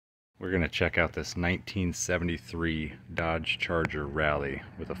We're going to check out this 1973 Dodge Charger Rallye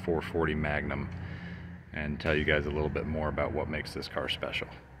with a 440 Magnum and tell you guys a little bit more about what makes this car special.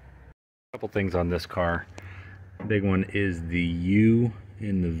 A couple things on this car. The big one is the U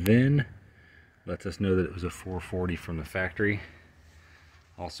in the VIN. Lets us know that it was a 440 from the factory.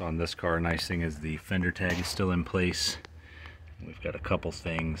 Also on this car, a nice thing is the fender tag is still in place. We've got a couple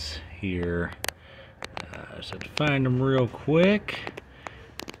things here. Just have to find them real quick.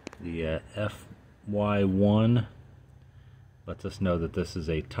 The FY1 lets us know that this is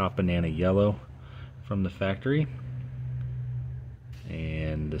a Top Banana Yellow from the factory.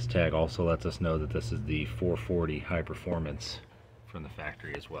 And this tag also lets us know that this is the 440 High Performance from the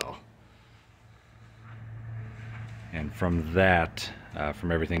factory as well. And from that,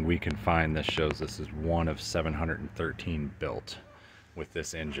 from everything we can find, this shows this is one of 713 built with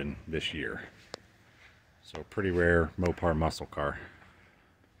this engine this year. So pretty rare Mopar muscle car.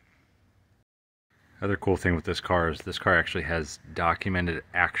 Other cool thing with this car is this car actually has documented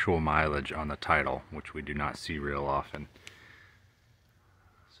actual mileage on the title, which we do not see real often.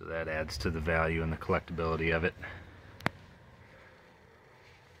 So that adds to the value and the collectability of it.